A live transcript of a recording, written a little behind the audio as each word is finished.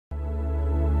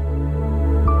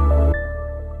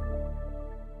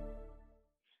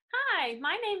Hi,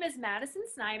 my name is Madison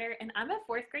Snyder, and I'm a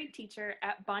fourth grade teacher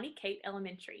at Bonnie Kate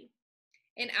Elementary.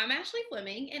 And I'm Ashley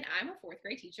Fleming, and I'm a fourth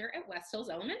grade teacher at West Hills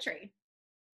Elementary.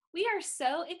 We are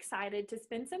so excited to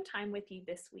spend some time with you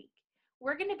this week.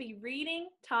 We're going to be reading,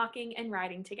 talking, and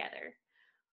writing together.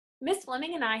 Miss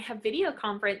Fleming and I have video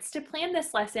conference to plan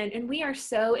this lesson, and we are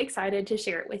so excited to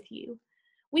share it with you.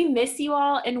 We miss you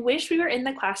all and wish we were in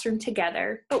the classroom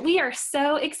together, but we are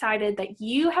so excited that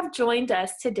you have joined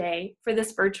us today for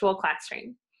this virtual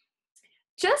classroom.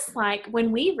 Just like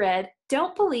when we read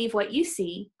Don't Believe What You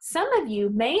See, some of you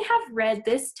may have read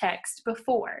this text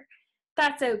before.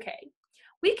 That's okay.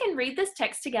 We can read this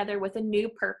text together with a new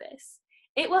purpose.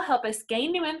 It will help us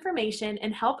gain new information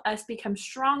and help us become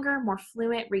stronger, more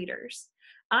fluent readers.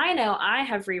 I know I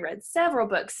have reread several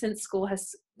books since school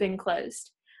has been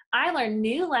closed. I learn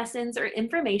new lessons or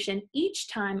information each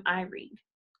time I read.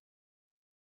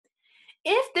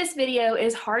 If this video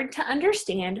is hard to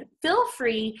understand, feel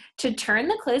free to turn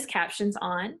the closed captions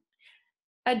on,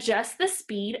 adjust the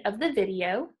speed of the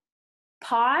video,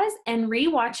 pause and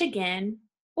re-watch again,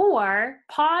 or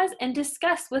pause and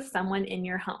discuss with someone in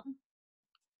your home.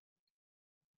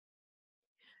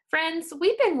 Friends,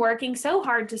 we've been working so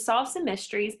hard to solve some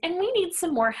mysteries and we need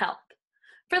some more help.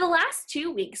 For the last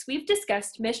 2 weeks, we've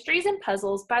discussed mysteries and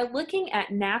puzzles by looking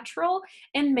at natural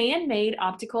and man-made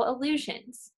optical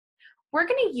illusions. We're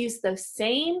going to use those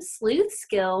same sleuth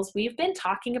skills we've been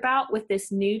talking about with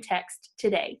this new text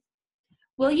today.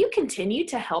 Will you continue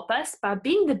to help us by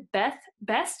being the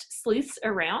best sleuths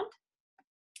around?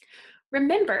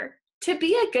 Remember, to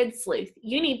be a good sleuth,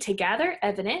 you need to gather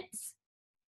evidence,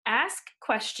 ask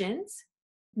questions,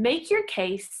 make your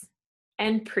case,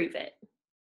 and prove it.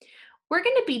 We're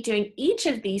going to be doing each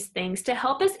of these things to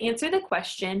help us answer the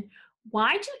question,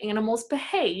 why do animals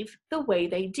behave the way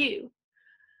they do?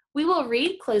 We will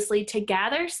read closely to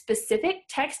gather specific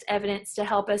text evidence to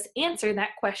help us answer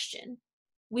that question.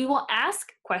 We will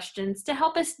ask questions to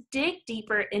help us dig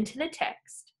deeper into the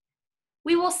text.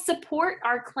 We will support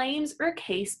our claims or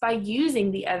case by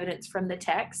using the evidence from the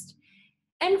text.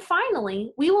 And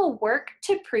finally, we will work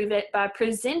to prove it by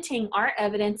presenting our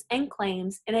evidence and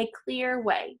claims in a clear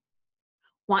way.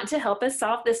 Want to help us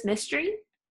solve this mystery?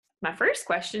 My first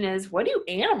question is, what do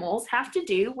animals have to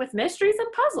do with mysteries and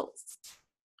puzzles?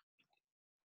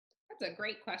 That's a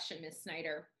great question, Miss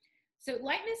Snyder. So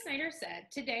like Miss Snyder said,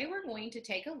 today we're going to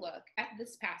take a look at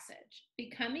this passage,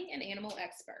 Becoming an Animal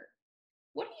Expert.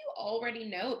 What do you already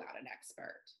know about an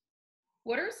expert?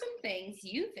 What are some things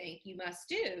you think you must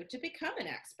do to become an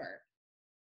expert?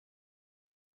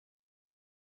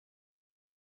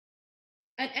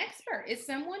 An expert is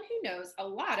someone who knows a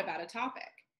lot about a topic.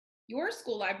 Your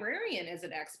school librarian is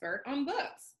an expert on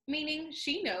books, meaning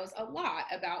she knows a lot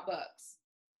about books.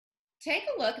 Take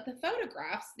a look at the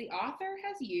photographs the author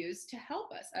has used to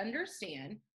help us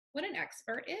understand what an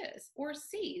expert is or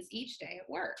sees each day at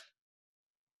work.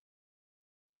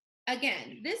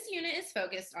 Again, this unit is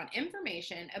focused on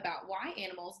information about why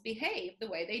animals behave the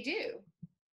way they do.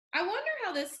 I wonder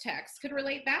how this text could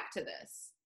relate back to this.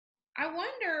 I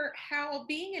wonder how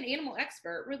being an animal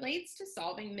expert relates to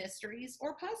solving mysteries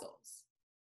or puzzles.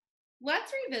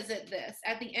 Let's revisit this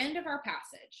at the end of our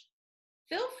passage.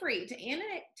 Feel free to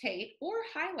annotate or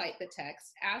highlight the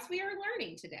text as we are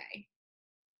learning today.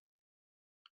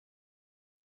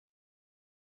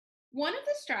 One of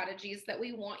the strategies that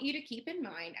we want you to keep in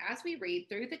mind as we read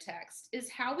through the text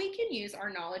is how we can use our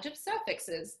knowledge of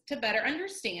suffixes to better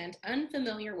understand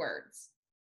unfamiliar words.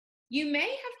 You may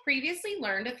have previously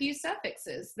learned a few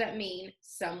suffixes that mean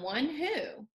someone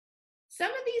who. Some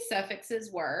of these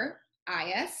suffixes were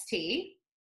ist,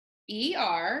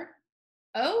 er,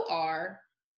 or,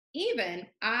 even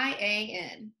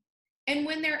ian. And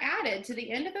when they're added to the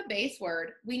end of a base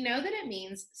word, we know that it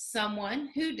means someone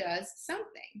who does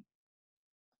something.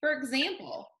 For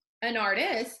example, an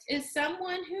artist is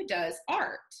someone who does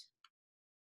art.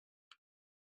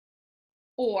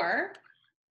 Or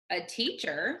a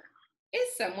teacher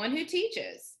is someone who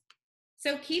teaches.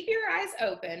 So keep your eyes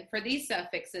open for these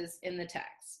suffixes in the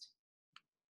text.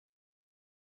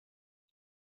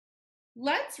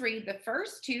 Let's read the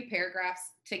first 2 paragraphs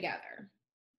together.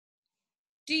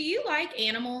 Do you like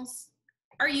animals?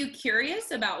 Are you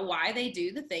curious about why they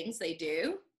do the things they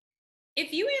do?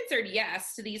 If you answered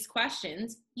yes to these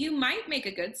questions, you might make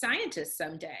a good scientist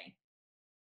someday.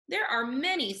 There are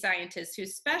many scientists who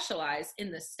specialize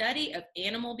in the study of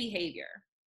animal behavior.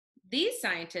 These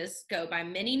scientists go by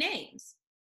many names: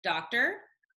 doctor,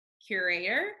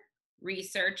 curator,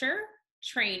 researcher,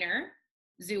 trainer,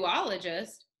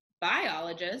 zoologist,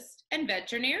 biologist, and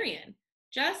veterinarian,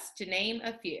 just to name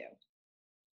a few.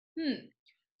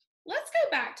 Let's go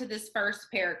back to this first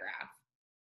paragraph.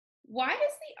 Why does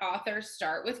the author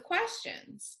start with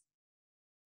questions?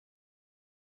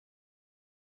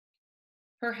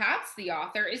 Perhaps the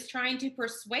author is trying to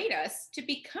persuade us to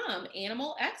become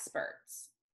animal experts.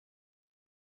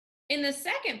 In the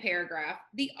second paragraph,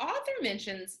 the author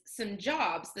mentions some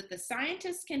jobs that the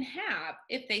scientists can have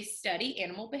if they study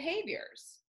animal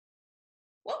behaviors.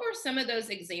 What were some of those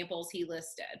examples he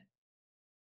listed?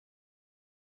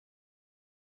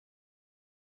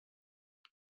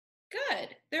 Good.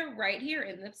 They're right here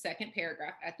in the second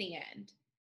paragraph at the end.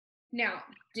 Now,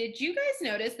 did you guys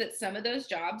notice that some of those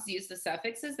jobs use the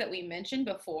suffixes that we mentioned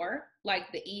before, like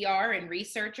the ER in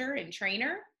researcher and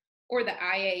trainer, or the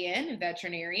IAN in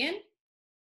veterinarian?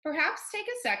 Perhaps take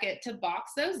a second to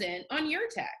box those in on your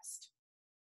text.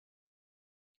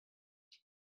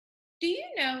 Do you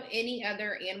know any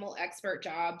other animal expert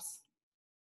jobs?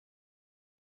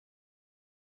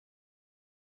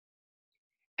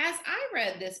 As I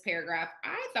read this paragraph,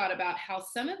 I thought about how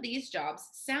some of these jobs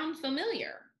sound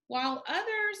familiar, while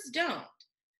others don't.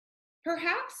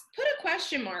 Perhaps put a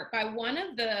question mark by one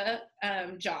of the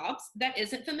jobs that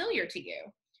isn't familiar to you.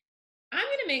 I'm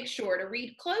going to make sure to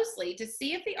read closely to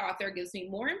see if the author gives me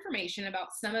more information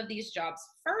about some of these jobs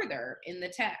further in the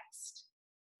text.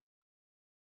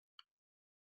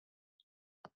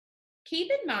 Keep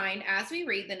in mind as we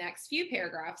read the next few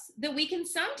paragraphs that we can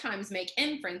sometimes make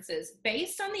inferences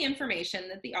based on the information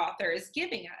that the author is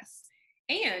giving us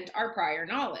and our prior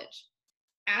knowledge.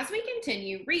 As we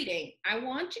continue reading, I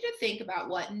want you to think about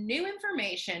what new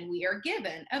information we are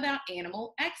given about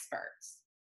animal experts.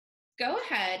 Go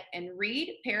ahead and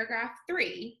read paragraph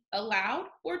 3 aloud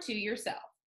or to yourself.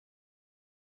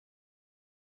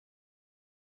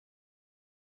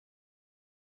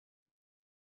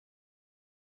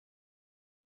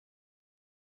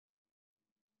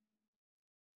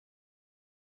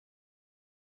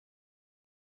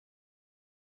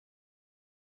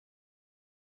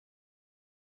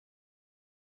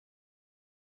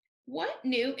 What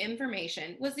new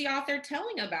information was the author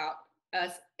telling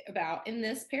us about in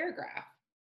this paragraph?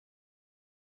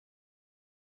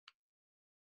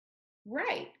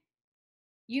 Right.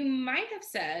 You might have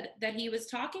said that he was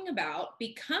talking about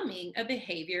becoming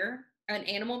an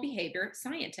animal behavior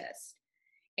scientist,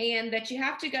 and that you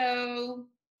have to go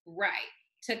right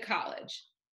to college.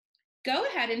 Go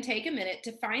ahead and take a minute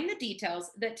to find the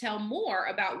details that tell more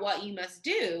about what you must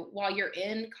do while you're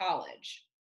in college.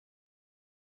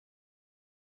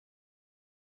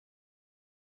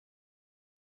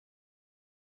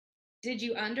 Did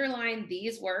you underline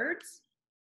these words?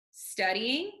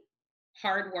 Studying,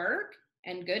 hard work,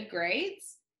 and good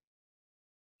grades?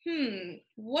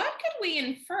 What could we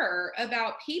infer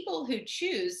about people who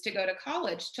choose to go to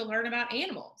college to learn about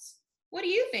animals? What do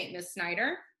you think, Miss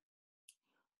Snyder?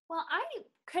 Well, I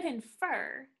could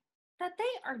infer that they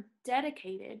are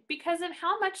dedicated because of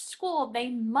how much school they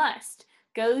must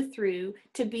go through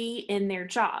to be in their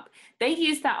job. They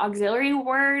use that auxiliary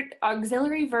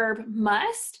verb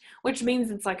must, which means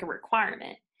it's like a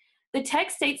requirement. The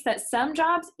text states that some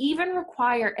jobs even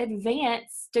require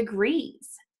advanced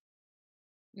degrees.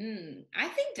 I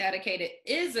think dedicated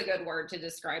is a good word to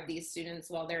describe these students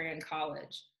while they're in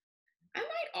college. I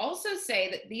might also say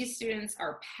that these students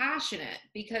are passionate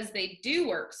because they do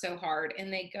work so hard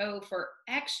and they go for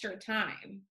extra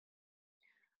time.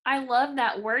 I love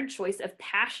that word choice of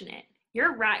passionate.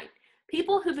 You're right.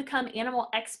 People who become animal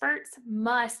experts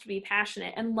must be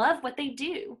passionate and love what they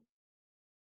do.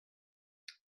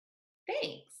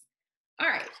 Thanks. All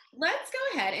right, let's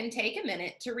go ahead and take a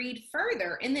minute to read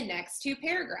further in the next 2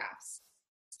 paragraphs.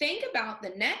 Think about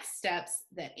the next steps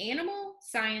that animal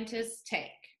scientists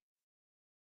take.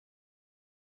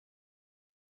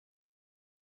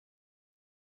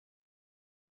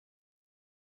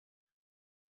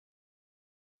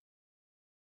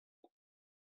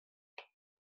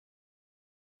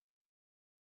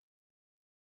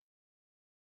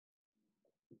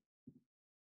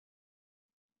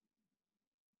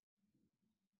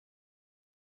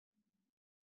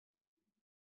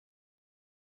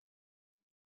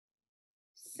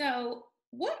 So,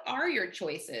 what are your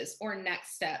choices or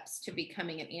next steps to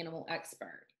becoming an animal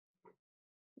expert?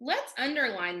 Let's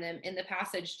underline them in the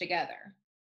passage together.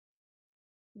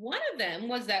 One of them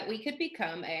was that we could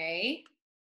become a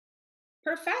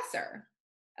professor.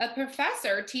 A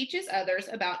professor teaches others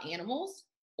about animals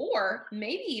or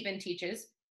maybe even teaches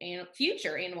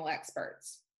future animal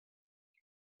experts.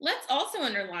 Let's also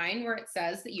underline where it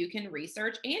says that you can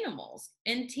research animals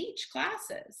and teach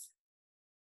classes.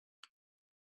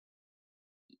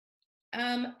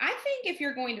 I think if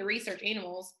you're going to research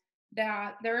animals,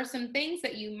 that there are some things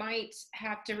that you might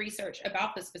have to research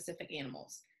about the specific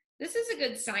animals. This is a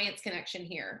good science connection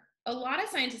here. A lot of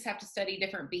scientists have to study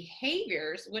different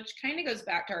behaviors, which kind of goes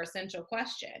back to our essential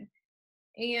question.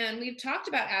 And we've talked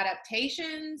about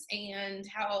adaptations and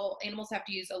how animals have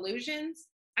to use illusions.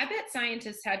 I bet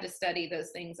scientists had to study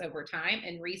those things over time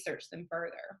and research them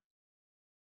further.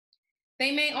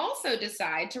 They may also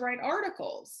decide to write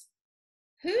articles.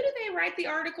 Who do they write the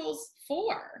articles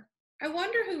for? I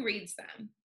wonder who reads them.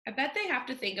 I bet they have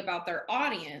to think about their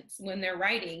audience when they're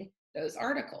writing those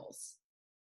articles.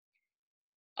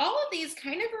 All of these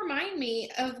kind of remind me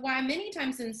of why many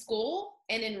times in school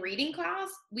and in reading class,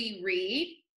 we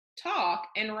read, talk,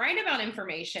 and write about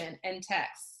information and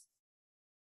texts.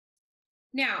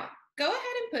 Now, go ahead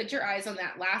and put your eyes on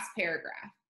that last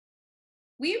paragraph.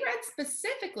 We read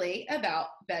specifically about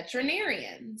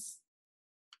veterinarians.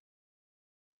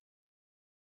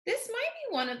 This might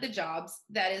be one of the jobs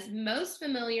that is most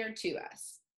familiar to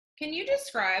us. Can you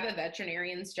describe a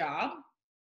veterinarian's job?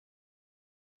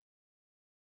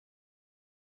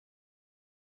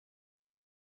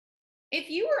 If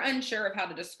you are unsure of how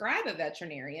to describe a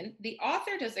veterinarian, the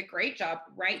author does a great job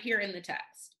right here in the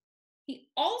text. He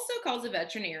also calls a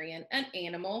veterinarian an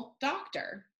animal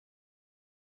doctor.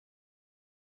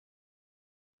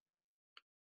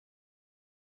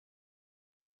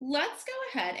 Let's go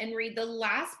ahead and read the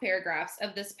last paragraphs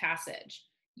of this passage.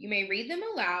 You may read them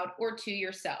aloud or to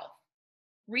yourself.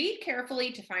 Read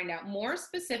carefully to find out more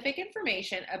specific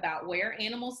information about where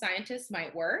animal scientists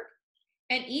might work,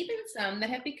 and even some that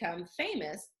have become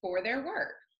famous for their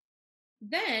work.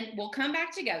 Then we'll come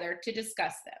back together to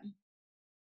discuss them.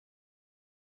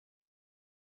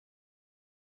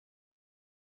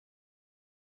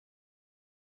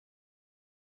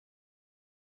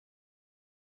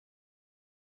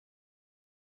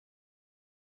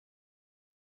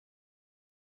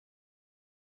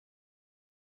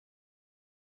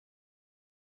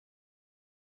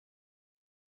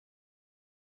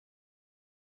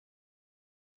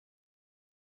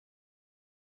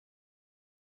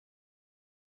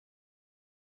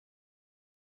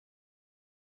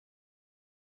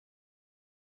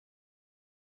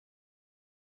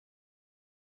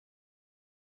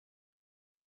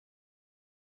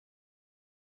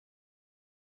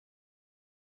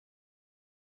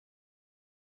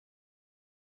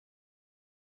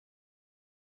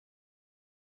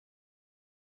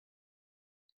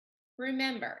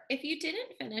 Remember, if you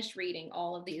didn't finish reading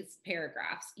all of these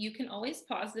paragraphs, you can always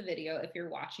pause the video if you're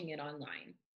watching it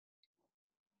online.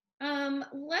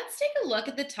 Let's take a look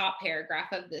at the top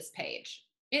paragraph of this page.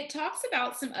 It talks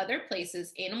about some other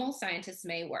places animal scientists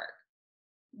may work.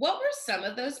 What were some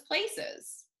of those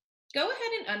places? Go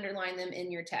ahead and underline them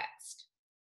in your text.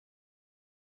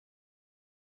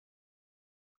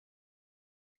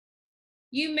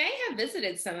 You may have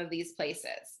visited some of these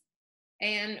places,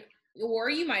 or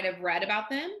you might have read about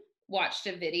them, watched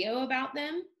a video about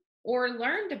them, or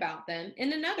learned about them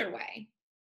in another way.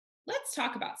 Let's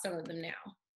talk about some of them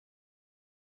now.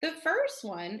 The first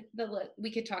one that we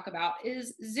could talk about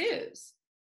is zoos.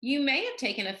 You may have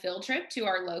taken a field trip to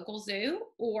our local zoo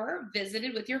or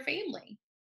visited with your family.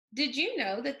 Did you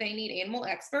know that they need animal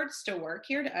experts to work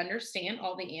here to understand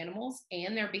all the animals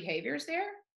and their behaviors there?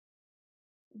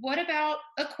 What about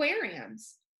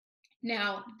aquariums?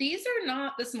 Now, these are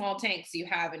not the small tanks you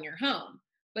have in your home,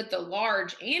 but the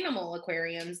large animal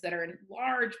aquariums that are in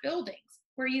large buildings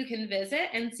where you can visit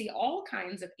and see all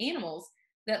kinds of animals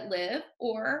that live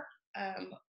or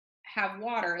have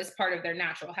water as part of their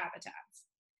natural habitats.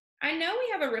 I know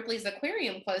we have a Ripley's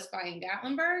Aquarium close by in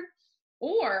Gatlinburg,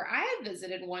 or I have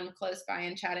visited one close by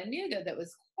in Chattanooga that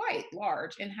was quite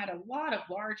large and had a lot of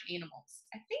large animals.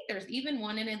 I think there's even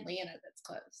one in Atlanta that's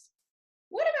close.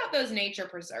 What about those nature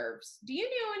preserves? Do you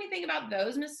know anything about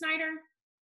those, Miss Snyder?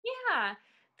 Yeah,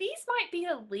 these might be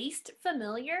the least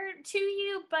familiar to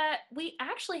you, but we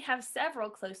actually have several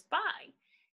close by.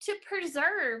 To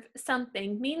preserve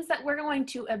something means that we're going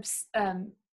to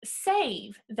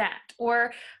save that,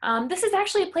 or this is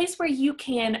actually a place where you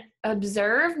can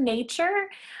observe nature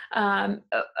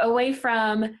away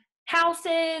from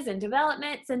houses and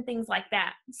developments and things like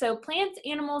that. So plants,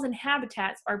 animals, and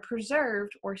habitats are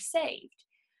preserved or saved.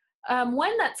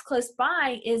 One that's close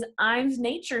by is Imes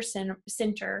Nature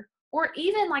Center, or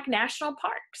even like national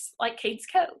parks like Cades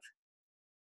Cove.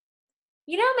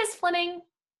 You know, Miss Fleming,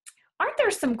 aren't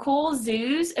there some cool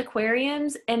zoos,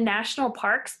 aquariums, and national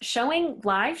parks showing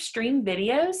live stream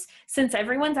videos since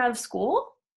everyone's out of school?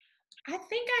 I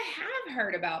think I have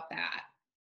heard about that.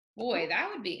 Boy, that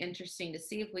would be interesting to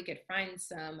see if we could find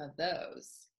some of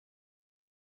those.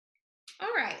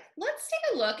 All right, let's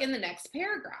take a look in the next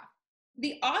paragraph.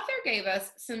 The author gave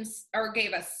us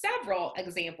several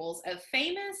examples of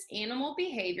famous animal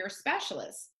behavior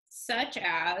specialists, such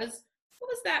as, what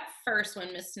was that first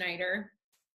one, Miss Snyder?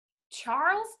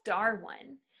 Charles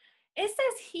Darwin. It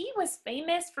says he was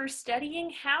famous for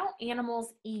studying how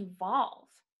animals evolve.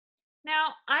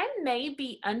 Now, I may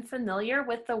be unfamiliar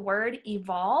with the word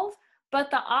evolve, but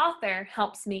the author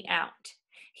helps me out.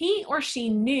 He or she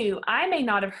knew I may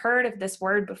not have heard of this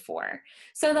word before.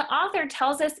 So the author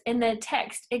tells us in the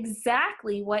text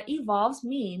exactly what evolves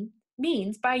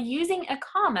means by using a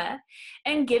comma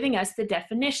and giving us the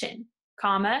definition,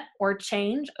 comma, or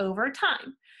change over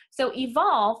time. So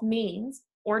evolve means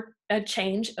or a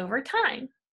change over time.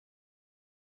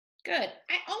 Good.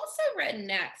 I also read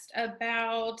next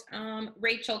about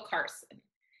Rachel Carson.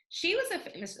 She was a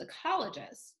famous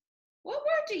ecologist. What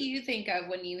word do you think of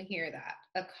when you hear that,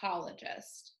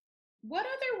 ecologist? What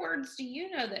other words do you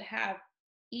know that have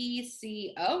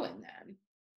ECO in them?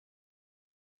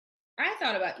 I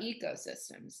thought about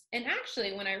ecosystems, and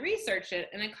actually, when I researched it,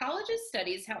 an ecologist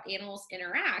studies how animals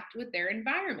interact with their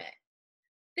environment.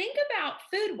 Think about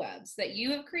food webs that you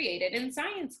have created in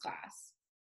science class.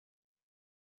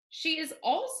 She is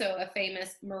also a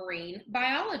famous marine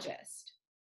biologist.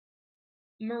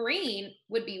 Marine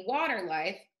would be water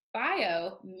life,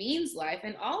 bio means life,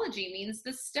 and ology means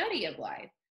the study of life.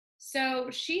 So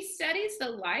she studies the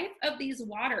life of these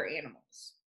water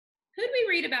animals. Who do we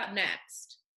read about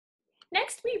next?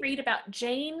 Next, we read about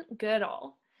Jane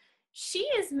Goodall. She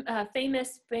is a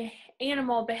famous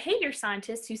animal behavior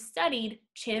scientist who studied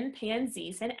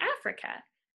chimpanzees in Africa.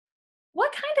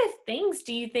 What kind of things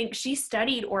do you think she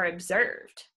studied or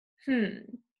observed?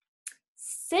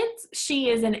 Since she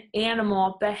is an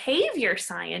animal behavior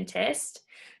scientist,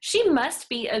 she must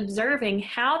be observing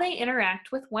how they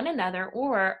interact with one another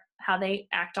or how they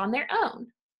act on their own.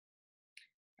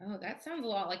 Oh, that sounds a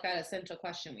lot like that essential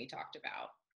question we talked about.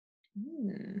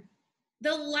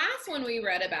 The last one we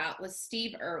read about was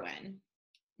Steve Irwin.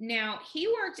 Now, he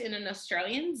worked in an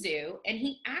Australian zoo, and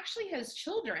he actually has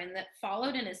children that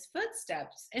followed in his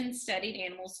footsteps and studied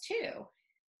animals too.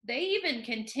 They even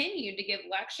continued to give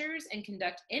lectures and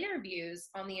conduct interviews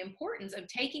on the importance of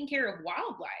taking care of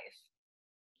wildlife.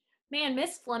 Man,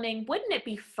 Miss Fleming, wouldn't it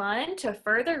be fun to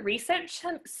further research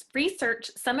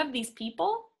some of these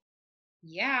people?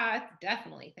 Yeah, I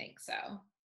definitely think so.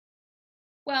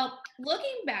 Well,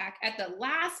 looking back at the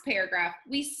last paragraph,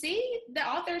 we see the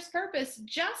author's purpose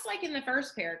just like in the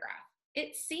first paragraph.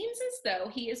 It seems as though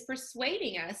he is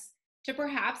persuading us to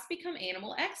perhaps become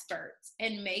animal experts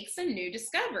and make some new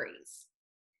discoveries.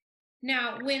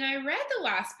 Now, when I read the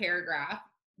last paragraph,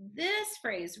 this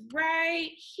phrase right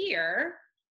here,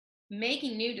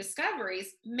 making new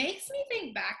discoveries, makes me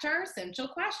think back to our essential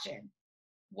question.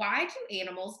 Why do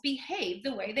animals behave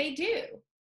the way they do?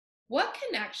 What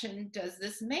connection does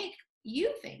this make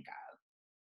you think of?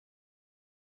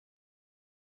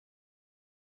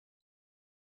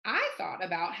 I thought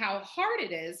about how hard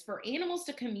it is for animals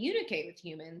to communicate with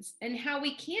humans and how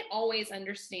we can't always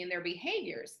understand their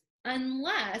behaviors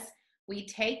unless we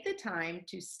take the time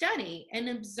to study and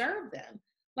observe them,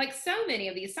 like so many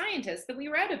of these scientists that we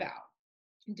read about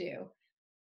do.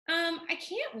 I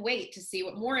can't wait to see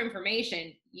what more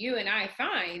information you and I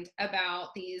find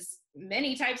about these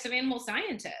many types of animal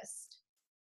scientists.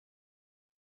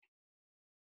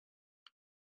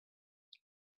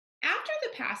 After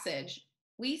the passage,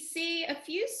 we see a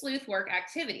few sleuth work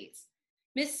activities.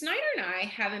 Ms. Snyder and I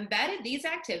have embedded these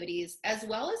activities as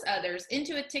well as others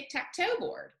into a tic-tac-toe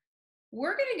board.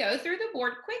 We're going to go through the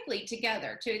board quickly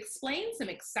together to explain some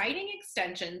exciting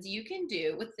extensions you can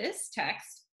do with this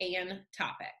text and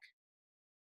topic.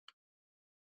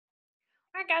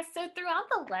 All right, guys, so throughout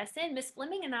the lesson, Ms.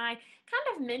 Fleming and I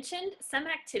kind of mentioned some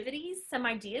activities, some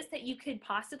ideas that you could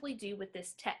possibly do with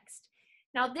this text.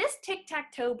 Now, this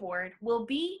tic-tac-toe board will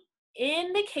be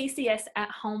in the KCS at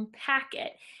Home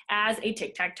packet as a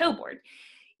tic-tac-toe board.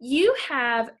 You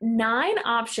have 9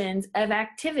 options of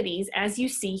activities as you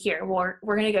see here. We're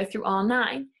going to go through all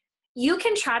 9. You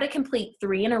can try to complete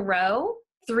 3 in a row,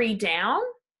 3 down,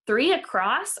 3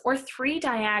 across, or 3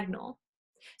 diagonal.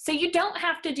 So you don't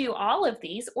have to do all of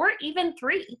these or even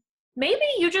 3. Maybe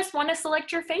you just want to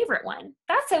select your favorite one.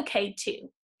 That's okay too.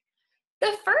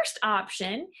 The first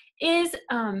option is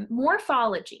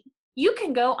morphology. You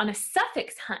can go on a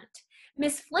suffix hunt.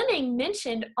 Ms. Fleming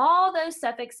mentioned all those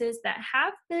suffixes that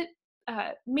have the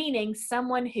meaning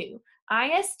someone who,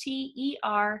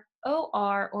 I-S-T-E-R,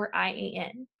 O-R, or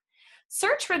I-A-N.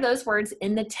 Search for those words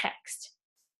in the text.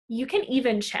 You can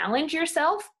even challenge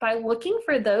yourself by looking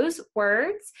for those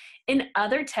words in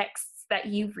other texts that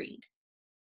you read.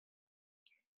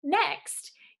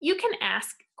 Next, You can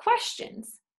ask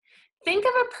questions. Think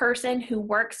of a person who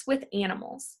works with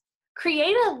animals.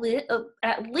 Create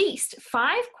at least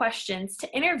 5 questions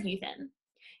to interview them.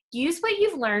 Use what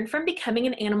you've learned from becoming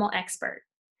an animal expert.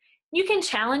 You can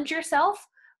challenge yourself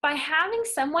by having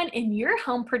someone in your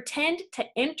home pretend to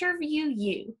interview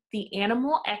you, the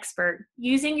animal expert,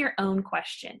 using your own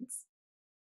questions.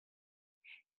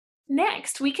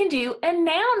 Next, we can do a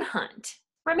noun hunt.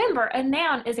 Remember, a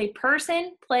noun is a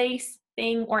person, place,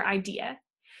 thing, or idea.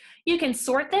 You can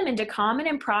sort them into common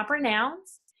and proper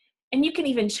nouns, and you can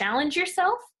even challenge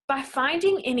yourself by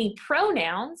finding any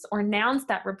pronouns or nouns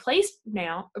that replace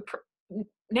nouns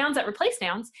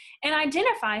and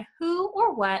identify who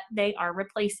or what they are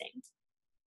replacing.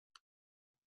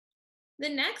 The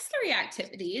next 3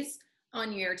 activities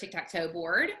on your tic-tac-toe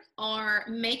board are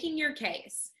making your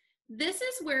case. This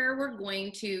is where we're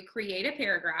going to create a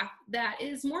paragraph that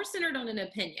is more centered on an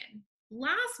opinion.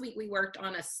 Last week we worked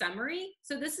on a summary,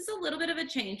 so this is a little bit of a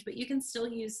change, but you can still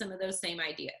use some of those same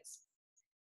ideas.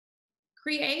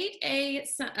 Create a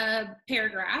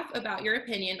paragraph about your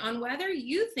opinion on whether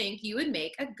you think you would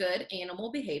make a good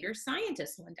animal behavior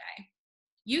scientist one day.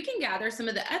 You can gather some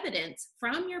of the evidence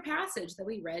from your passage that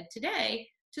we read today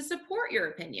to support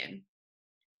your opinion.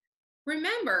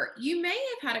 Remember, you may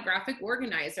have had a graphic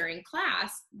organizer in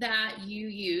class that you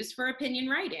use for opinion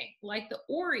writing, like the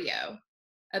Oreo: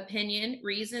 opinion,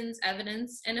 reasons,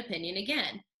 evidence, and opinion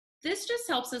again. This just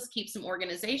helps us keep some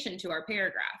organization to our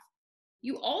paragraph.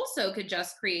 You also could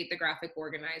just create the graphic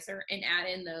organizer and add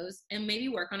in those and maybe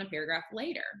work on a paragraph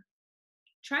later.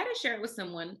 Try to share it with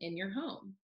someone in your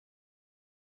home.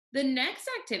 The next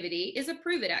activity is a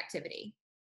prove it activity.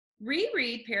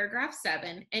 Reread paragraph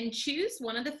 7 and choose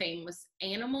one of the famous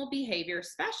animal behavior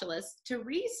specialists to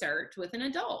research with an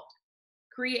adult.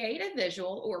 Create a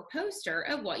visual or poster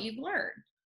of what you've learned.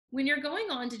 When you're going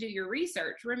on to do your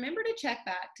research, remember to check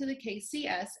back to the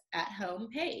KCS at home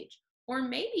page, or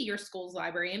maybe your school's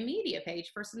library and media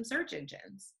page for some search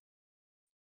engines.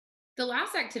 The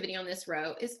last activity on this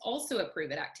row is also a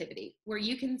prove it activity where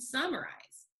you can summarize.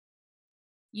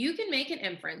 You can make an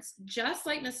inference, just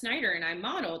like Ms. Snyder and I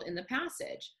modeled in the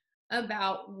passage,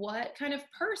 about what kind of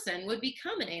person would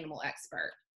become an animal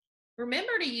expert.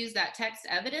 Remember to use that text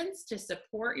evidence to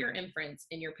support your inference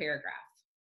in your paragraph.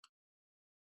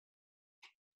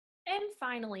 And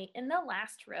finally, in the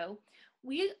last row,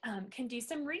 we can do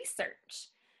some research.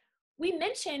 We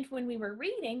mentioned when we were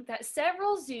reading that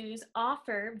several zoos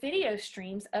offer video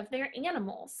streams of their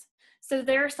animals. So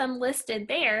there are some listed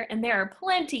there, and there are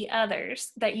plenty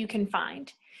others that you can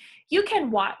find. You can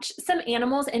watch some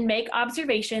animals and make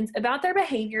observations about their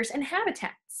behaviors and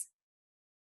habitats.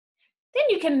 Then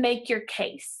you can make your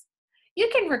case. You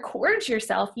can record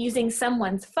yourself using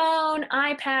someone's phone,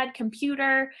 iPad,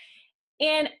 computer,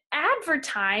 and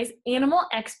advertise animal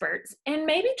experts and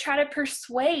maybe try to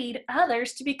persuade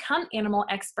others to become animal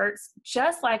experts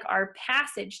just like our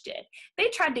passage did. They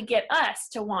tried to get us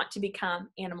to want to become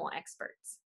animal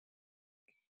experts.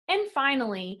 And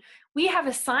finally, we have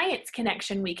a science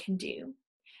connection we can do.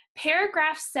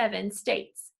 Paragraph 7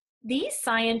 states, these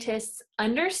scientists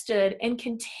understood and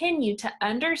continue to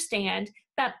understand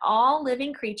that all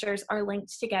living creatures are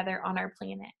linked together on our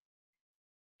planet.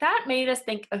 That made us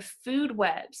think of food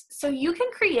webs. So you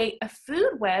can create a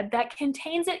food web that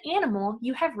contains an animal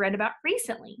you have read about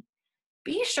recently.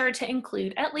 Be sure to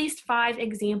include at least 5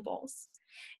 examples.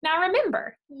 Now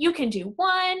remember, you can do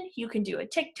 1, you can do a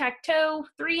tic-tac-toe,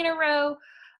 3 in a row,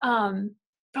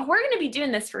 but we're going to be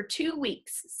doing this for 2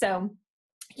 weeks. So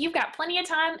you've got plenty of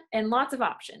time and lots of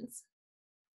options.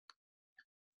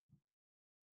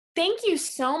 Thank you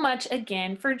so much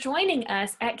again for joining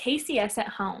us at KCS at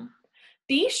Home.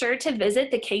 Be sure to visit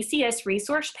the KCS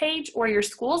resource page or your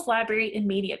school's library and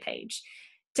media page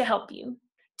to help you.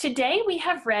 Today we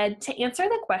have read to answer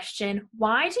the question,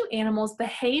 why do animals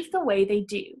behave the way they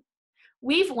do?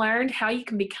 We've learned how you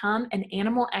can become an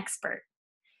animal expert.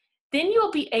 Then you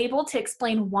will be able to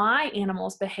explain why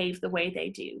animals behave the way they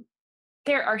do.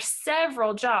 There are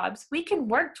several jobs we can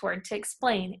work toward to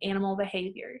explain animal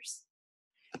behaviors.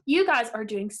 You guys are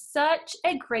doing such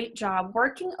a great job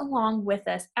working along with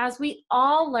us as we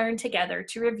all learn together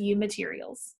to review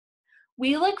materials.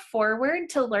 We look forward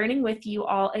to learning with you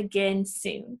all again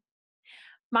soon.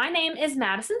 My name is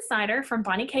Madison Snyder from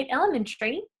Bonnie Kate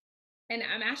Elementary. And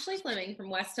I'm Ashley Fleming from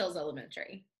West Hills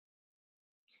Elementary.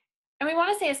 And we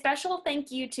want to say a special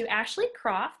thank you to Ashley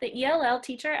Croft, the ELL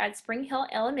teacher at Spring Hill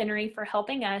Elementary, for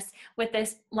helping us with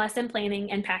this lesson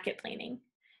planning and packet planning.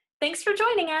 Thanks for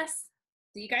joining us.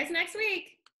 See you guys next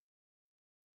week.